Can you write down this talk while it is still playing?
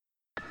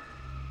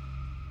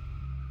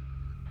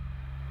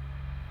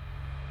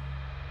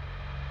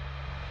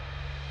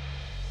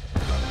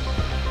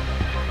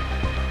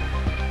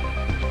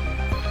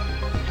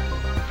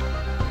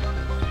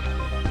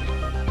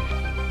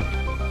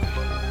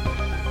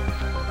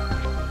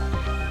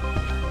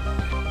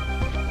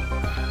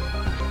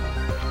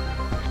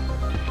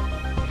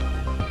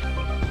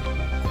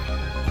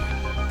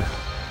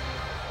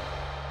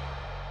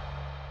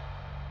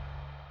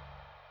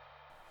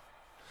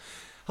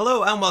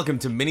Hello and welcome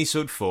to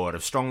Minisode 4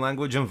 of Strong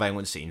Language and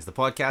Violent Scenes, the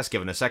podcast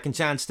giving a second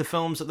chance to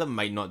films that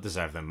might not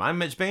deserve them. I'm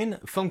Mitch Bain,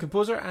 film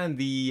composer and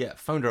the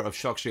founder of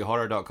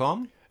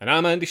ShockStreetHorror.com. And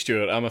I'm Andy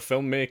Stewart. I'm a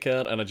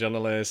filmmaker and a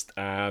journalist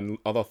and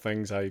other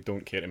things I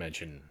don't care to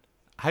mention.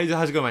 How's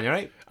it going, man? You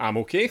alright? I'm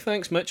okay,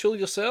 thanks, Mitchell.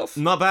 Yourself?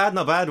 Not bad,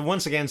 not bad.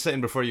 Once again, sitting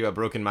before you a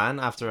broken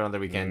man after another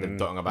weekend of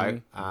dotting about.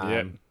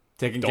 Yep.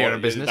 Taking care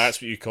of business. That's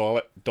what you call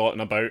it.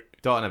 Dotting about.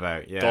 Dotting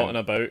about, yeah. Dotting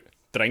about.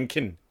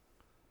 Drinking.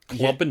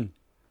 Clubbing.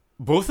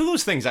 Both of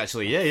those things,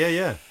 actually.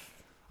 Yeah.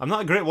 I'm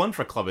not a great one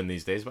for clubbing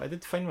these days, but I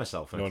did find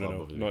myself in a club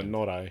over the weekend.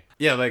 Not I.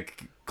 Yeah,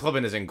 like,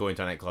 clubbing is in going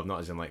to a nightclub, not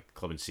as in, like,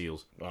 clubbing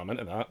seals. Well, I'm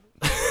into that.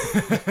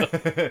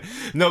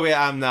 No, wait,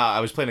 I'm not. I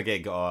was playing a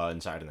gig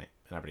on Saturday night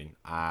in Aberdeen,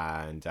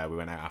 and we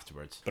went out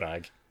afterwards.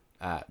 Brag.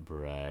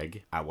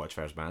 Brag. At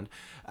Watchfire's band.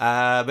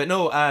 But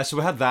no, so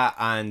we had that,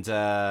 and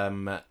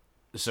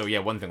so yeah,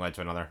 one thing led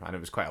to another, and it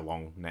was quite a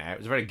long night out. It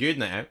was a very good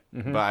night out,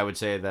 but I would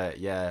say that,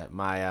 yeah,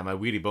 my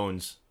weary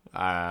bones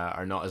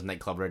are not as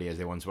nightclub ready as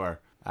they once were.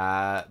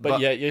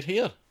 But yet you're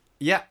here.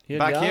 Yeah, Here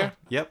back you are. here.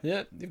 Yep.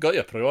 Yeah, you've got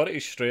your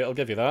priorities straight, I'll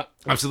give you that.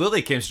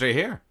 Absolutely, came straight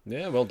here.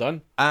 Yeah, well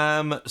done.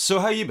 So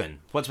how you been?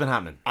 What's been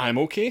happening? I'm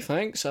okay,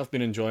 thanks. I've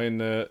been enjoying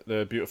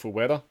the beautiful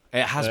weather.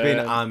 It has been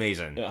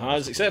amazing. It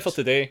has, except for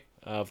today.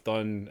 I've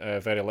done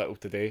very little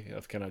today.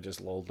 I've kind of just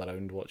lolled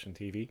around watching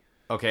TV.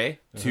 Okay,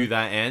 to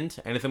that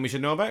end, anything we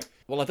should know about?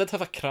 Well, I did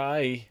have a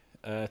cry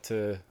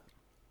to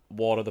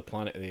War of the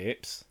Planet of the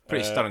Apes.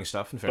 Pretty stunning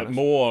stuff, in fairness. But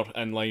more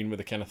in line with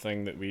the kind of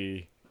thing that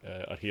we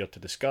are here to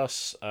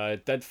discuss. I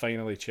did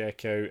finally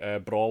check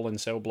out Brawl in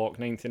Cell Block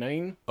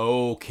 99.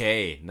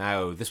 Okay,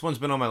 now, this one's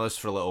been on my list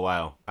for a little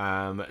while.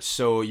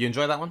 So, you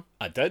enjoy that one?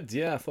 I did,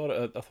 yeah. I thought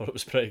it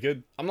was pretty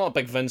good. I'm not a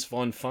big Vince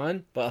Vaughn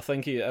fan, but I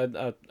think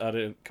I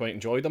quite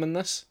enjoyed him in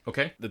this.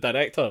 Okay. The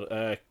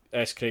director,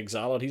 S. Craig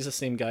Zahler, he's the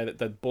same guy that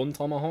did Bone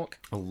Tomahawk.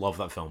 I love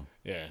that film.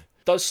 Yeah.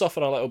 Does suffer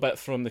a little bit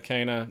from the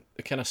kind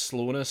of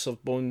slowness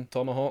of Bone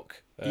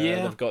Tomahawk.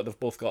 Yeah. They've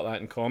both got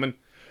that in common.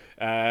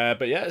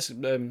 But yeah, it's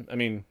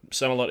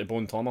similar to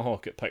Bone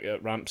Tomahawk.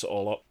 It ramps it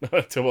all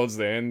up towards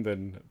the end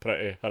in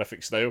pretty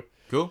horrific style.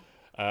 Cool.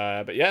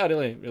 But yeah, I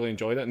really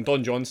enjoyed it, and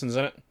Don Johnson's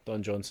in it.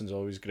 Don Johnson's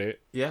always great.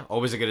 Yeah,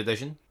 always a good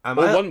addition.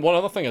 One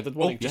other thing I did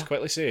want to just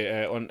quickly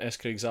say on S.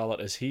 Craig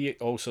Zahler is he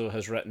also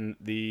has written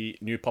the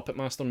new Puppet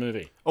Master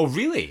movie. Oh,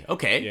 really?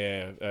 Okay.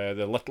 Yeah,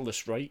 The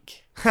Littlest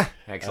Reich.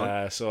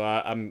 Excellent.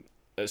 So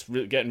it's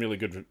getting really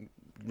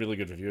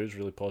good reviews,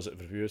 really positive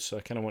reviews. So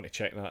I kind of want to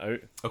check that out.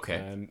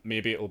 Okay.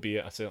 Maybe it'll be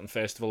at a certain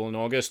festival in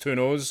August. Who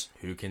knows?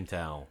 Who can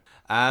tell?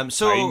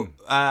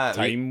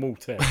 Time will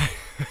tell.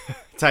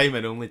 Time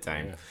and only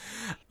time. Yeah.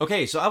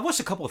 Okay, so I've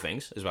watched a couple of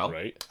things as well.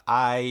 Right.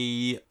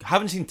 I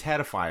haven't seen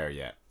Terrifier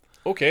yet.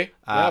 Okay.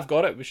 Yeah, I've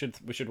got it. We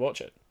should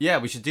watch it. Yeah,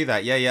 we should do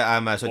that. Yeah.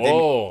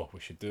 We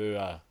should do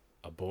a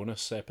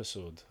bonus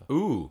episode.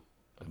 Ooh,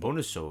 a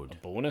bonus-ode. A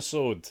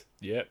bonus-ode.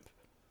 Yep.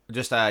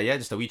 Just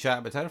a wee chat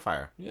about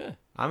Terrifier. Yeah.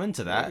 I'm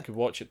into Yeah, we that. could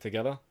watch it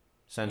together.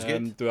 Sounds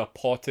good. Do a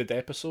potted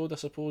episode, I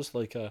suppose,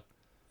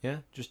 Yeah,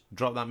 just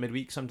drop that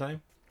midweek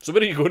sometime. So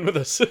where are you going with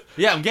this?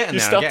 Yeah, I'm getting You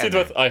there. started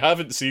with I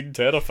haven't seen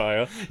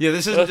Terrifier. Yeah,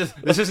 this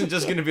isn't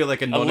just going to be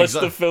like A list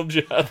of films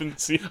you haven't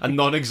seen. a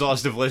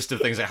non-exhaustive list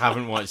of things I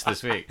haven't watched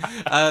this week.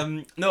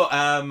 I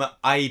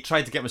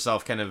tried to get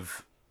myself kind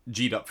of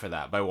G'd up for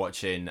that by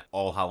watching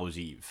All Hallows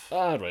Eve.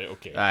 Ah, right,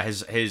 okay.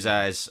 His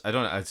I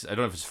don't know if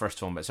it's his first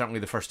film, but certainly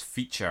the first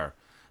feature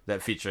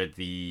that featured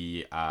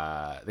the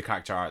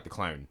character Art the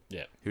Clown.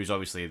 Yeah. Who's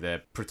obviously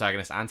the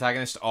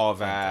antagonist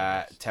of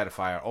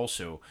Terrifier.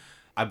 Also,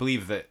 I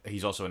believe that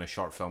he's also in a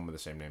short film with the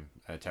same name,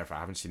 Terrifier. I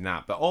haven't seen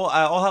that, but All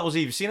Hallows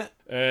Eve, you seen it?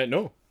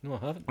 No,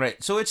 I haven't.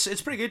 Right, so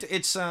it's pretty good.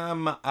 It's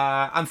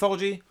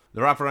anthology.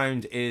 The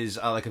wraparound is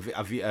like a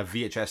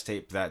VHS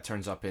tape that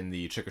turns up in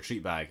the trick or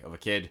treat bag of a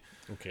kid.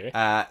 Okay.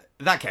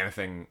 That kind of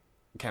thing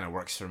kind of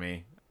works for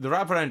me. The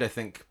wraparound, I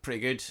think, pretty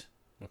good.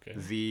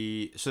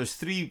 Okay. So there's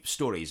 3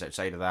 stories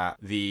outside of that.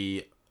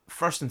 The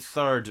first and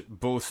third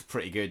both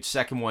pretty good.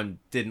 Second one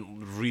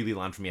didn't really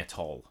land for me at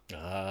all.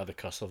 The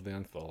curse of the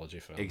anthology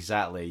film.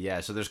 Exactly,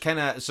 yeah. So there's kind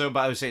of but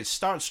I would say it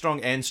starts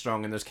strong, ends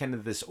strong, and there's kind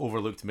of this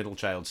overlooked middle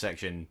child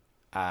section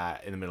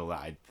in the middle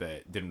that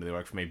didn't really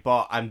work for me.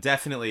 But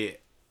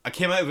I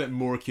came out of it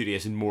more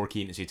curious and more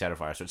keen to see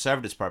Terrifier, so it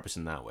served its purpose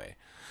in that way.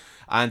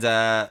 And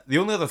the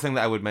only other thing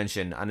that I would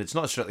mention, and it's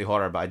not strictly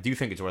horror, but I do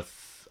think it's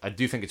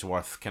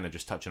worth kind of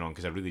just touching on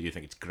because I really do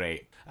think it's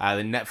great.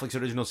 The Netflix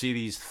original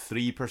series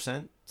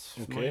 3%.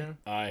 Okay.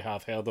 I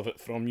have heard of it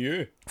from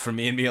you. From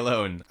me and me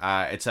alone.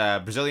 It's a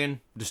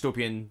Brazilian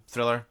dystopian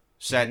thriller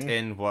set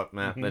in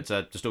it's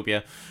a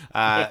dystopia.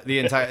 The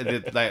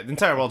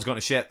entire world's gone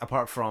to shit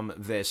apart from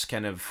this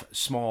kind of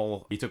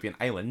small utopian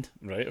island.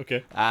 Right.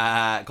 Okay.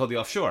 Called the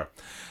Offshore,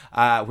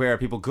 where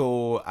people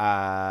go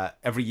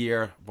every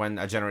year when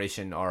a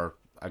generation or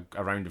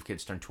a round of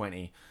kids turn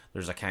 20.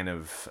 There's a kind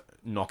of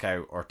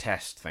knockout or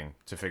test thing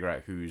to figure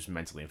out who's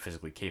mentally and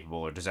physically capable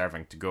or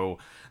deserving to go.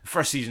 The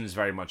first season is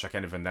very much a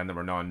kind of and then there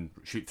were none,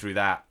 shoot through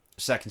that.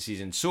 Second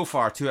season, so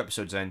far 2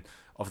 episodes in,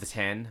 of the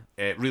 10.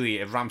 It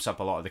ramps up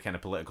a lot of the kind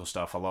of political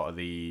stuff, a lot of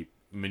the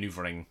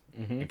maneuvering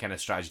and kind of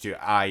strategy too.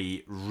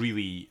 I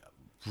really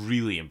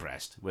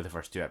impressed with the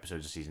first 2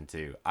 episodes of season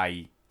 2.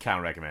 I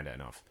can't recommend it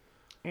enough.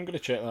 I'm going to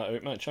check that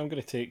out, Mitch. I'm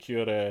going to take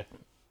your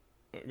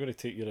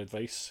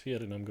advice here,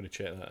 and I'm going to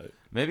check that out.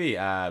 Maybe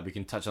we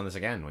can touch on this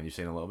again when you've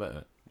seen a little bit of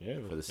it. Yeah,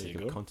 For the sake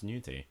of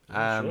continuity.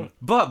 Sure.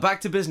 But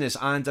back to business,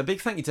 and a big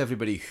thank you to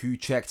everybody who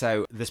checked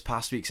out this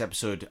past week's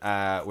episode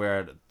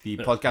where the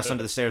podcast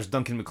Under the Stairs,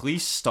 Duncan McLeese,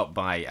 stopped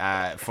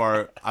by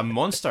for a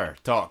monster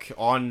talk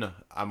on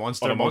a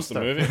monster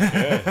movie.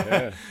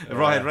 Yeah.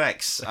 Rawhead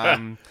Rex.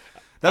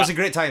 That was a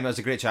great time. That was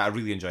a great chat. I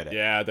really enjoyed it.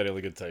 Yeah, I had a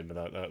really good time with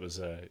that. That was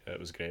it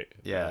was great.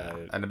 Yeah,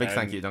 and a big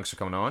thank you to Dunks for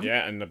coming on.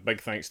 Yeah, and a big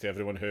thanks to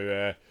everyone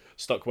who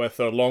stuck with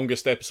our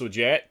longest episode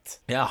yet.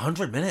 Yeah,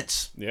 100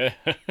 minutes. Yeah.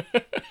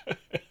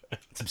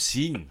 It's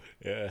obscene.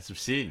 Yeah. It's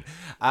obscene.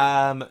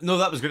 No,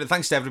 that was great.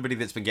 Thanks to everybody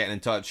that's been getting in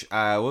touch.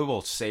 We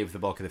will save the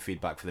bulk of the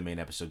feedback for the main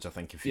episodes, I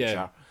think, in future.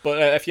 Yeah. But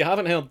if you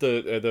haven't heard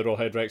the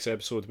Rawhead Rex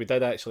episode, we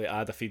did actually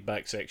add a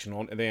feedback section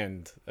onto the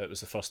end. It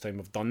was the first time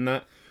we've done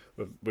that.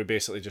 We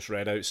basically just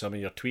read out some of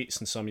your tweets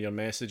and some of your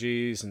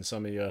messages and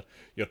some of your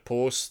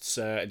posts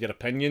and your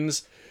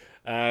opinions.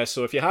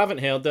 So if you haven't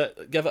heard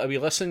it, give it a wee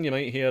listen. You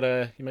might hear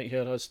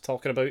us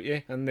talking about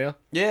you in there.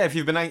 Yeah, if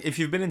you've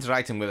been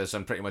interacting with us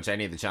on pretty much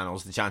any of the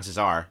channels, the chances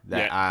are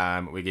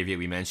that we gave you a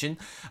wee mention.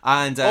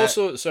 And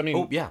also, so I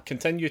mean,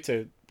 continue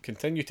to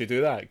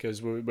do that,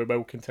 because we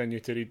will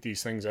continue to read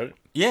these things out.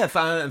 Yeah,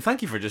 and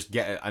thank you for just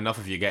enough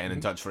of you getting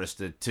in touch for us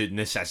to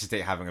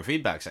necessitate having a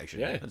feedback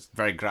section. Yeah, it's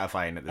very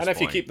gratifying at this point. And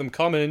if you keep them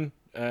coming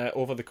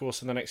over the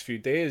course of the next few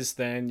days,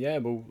 then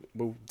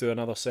we'll do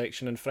another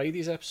section in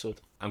Friday's episode.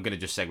 I'm going to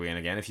just segue in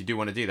again. If you do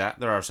want to do that,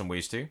 there are some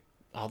ways to.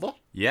 Are there?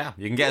 Yeah,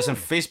 you can get us on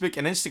Facebook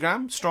and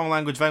Instagram, Strong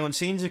Language Violent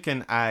Scenes. You can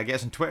get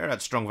us on Twitter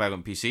at Strong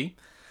Violent PC,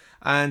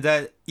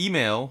 and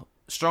email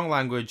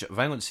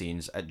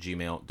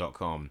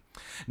stronglanguageviolentscenes@gmail.com.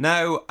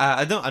 Now,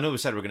 I know we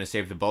said we're going to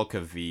save the bulk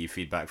of the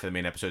feedback for the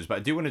main episodes, but I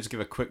do want to just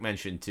give a quick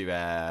mention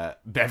to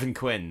Bevan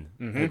Quinn,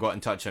 who got in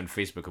touch on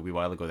Facebook a wee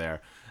while ago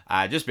there,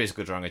 just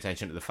basically drawing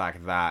attention to the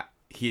fact that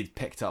he had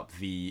picked up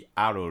the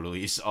Arrow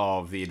release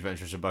of The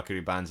Adventures of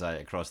Buckaroo Banzai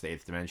Across the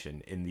Eighth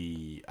Dimension in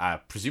the,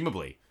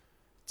 presumably,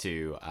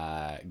 to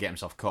get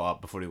himself caught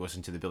up before he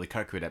listened to the Billy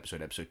Kirkwood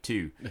episode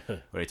 2,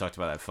 where he talked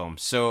about that film.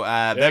 So,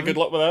 Bevan, good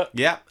luck with that.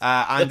 Yeah,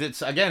 and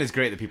it's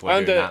great that people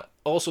are doing that.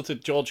 Also to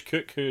George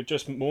Cook, who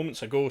just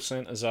moments ago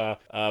sent us a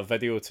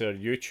video to our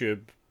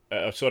YouTube,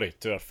 to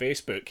our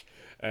Facebook,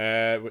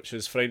 which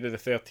is Friday the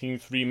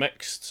 13th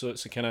remixed. So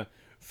it's a kind of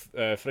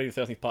Friday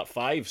the 13th Part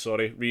 5,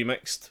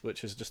 remixed,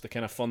 which is just a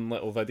kind of fun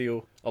little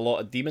video. A lot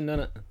of demon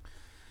in it.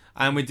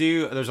 And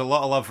there's a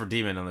lot of love for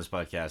Demon on this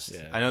podcast.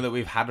 Yeah. I know that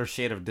we've had our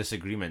share of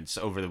disagreements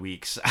over the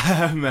weeks,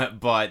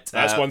 but...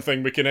 That's one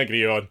thing we can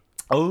agree on.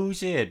 Oh,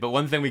 shit. But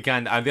one thing we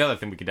can... And the other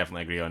thing we can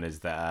definitely agree on is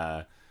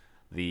that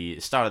the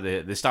start of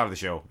the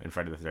show in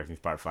Friday the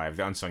 13th Part 5,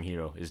 the unsung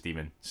hero, is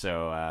Demon.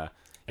 So,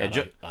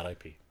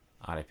 R.I.P.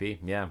 R.I.P.,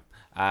 yeah.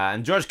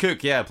 And George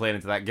Cook, playing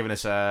into that, giving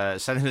us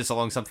sending us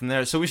along something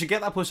there. So we should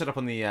get that posted up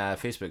on the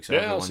Facebook. So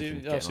I'll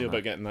see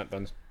about getting that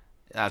done.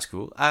 That's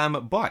cool.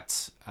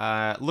 But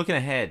looking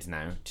ahead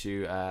now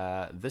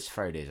to this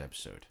Friday's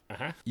episode,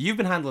 you've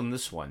been handling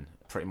this one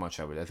pretty much.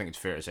 I think it's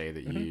fair to say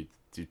that you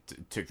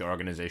took the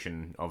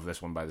organisation of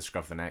this one by the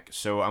scruff of the neck.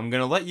 So I'm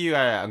gonna let you.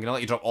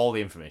 Drop all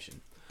the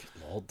information. Good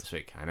Lord, this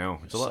week. I know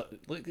it's a lot.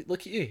 Look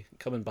at you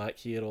coming back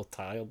here all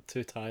tired,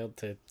 too tired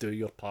to do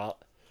your part.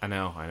 I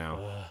know.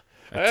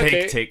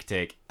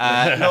 Take.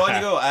 No, on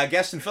you go.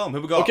 Guest and film.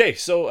 Who we got? Okay,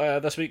 so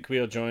this week we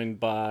are joined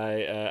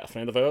by a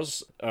friend of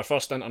ours, our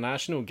first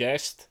international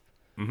guest.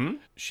 Mm-hmm.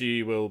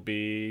 She will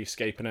be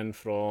Skyping in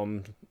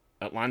from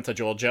Atlanta,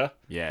 Georgia.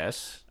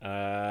 Yes.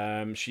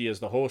 She is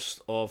the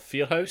host of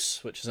Fear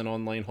House, which is an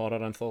online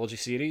horror anthology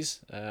series.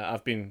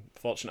 I've been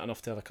fortunate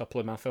enough to have a couple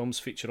of my films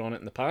feature on it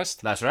in the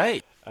past. That's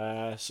right.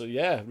 So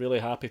yeah, really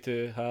happy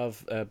to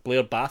have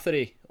Blair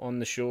Bathory on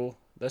the show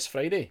this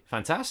Friday.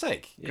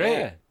 Fantastic. Great.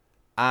 Yeah.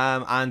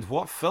 And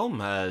what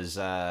film's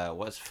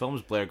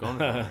Blair gone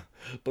for?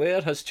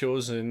 Blair has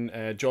chosen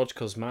George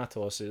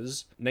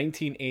Cosmatos'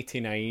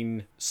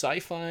 1989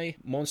 sci-fi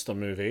monster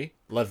movie,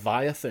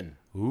 Leviathan.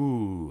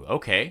 Ooh,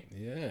 okay.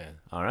 Yeah.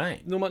 All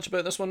right. Know much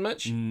about this one,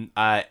 Mitch?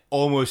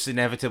 Almost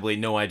inevitably,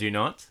 no, I do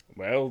not.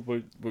 Well,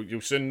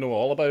 you'll soon know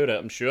all about it,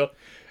 I'm sure.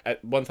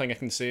 One thing I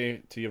can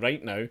say to you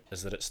right now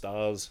is that it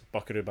stars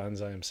Buckaroo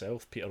Banzai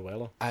himself, Peter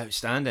Weller.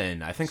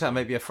 Outstanding. I think that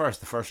might be the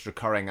first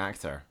recurring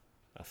actor.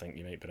 I think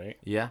you might be right.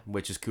 Yeah,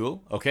 which is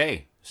cool.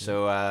 Okay,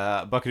 so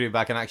Buckaroo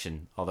back in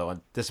action,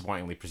 although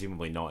disappointingly,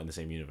 presumably not in the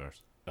same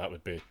universe. That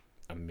would be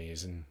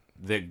amazing.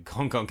 The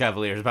Hong Kong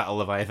Cavaliers battle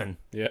Leviathan.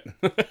 Yeah.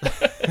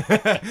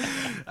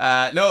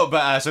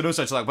 So no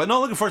such luck. But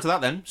not looking forward to that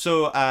then.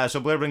 So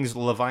Blair brings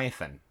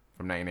Leviathan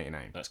from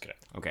 1989. That's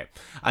correct. Okay,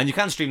 and you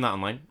can stream that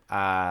online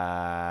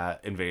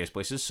in various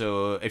places.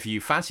 So if you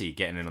fancy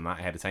getting in on that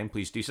ahead of time,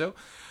 please do so.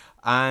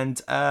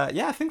 And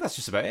I think that's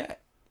just about it.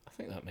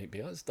 think that might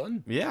be us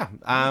done. Yeah.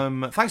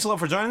 Thanks a lot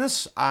for joining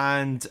us.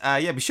 And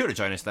yeah, be sure to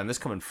join us then this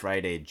coming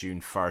Friday,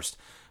 June 1st,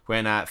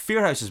 when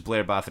Fearhouse's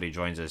Blair Bathory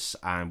joins us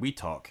and we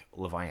talk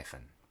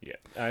Leviathan. Yeah.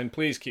 And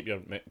please keep your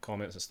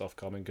comments and stuff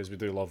coming because we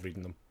do love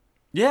reading them.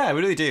 Yeah,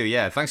 we really do.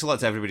 Yeah, thanks a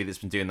lot to everybody that's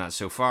been doing that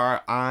so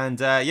far. And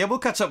yeah, we'll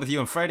catch up with you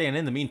on Friday. And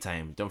in the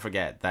meantime, don't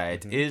forget that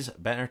it is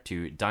better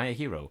to die a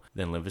hero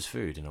than live as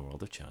food in a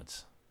world of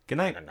chuds. Good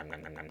night.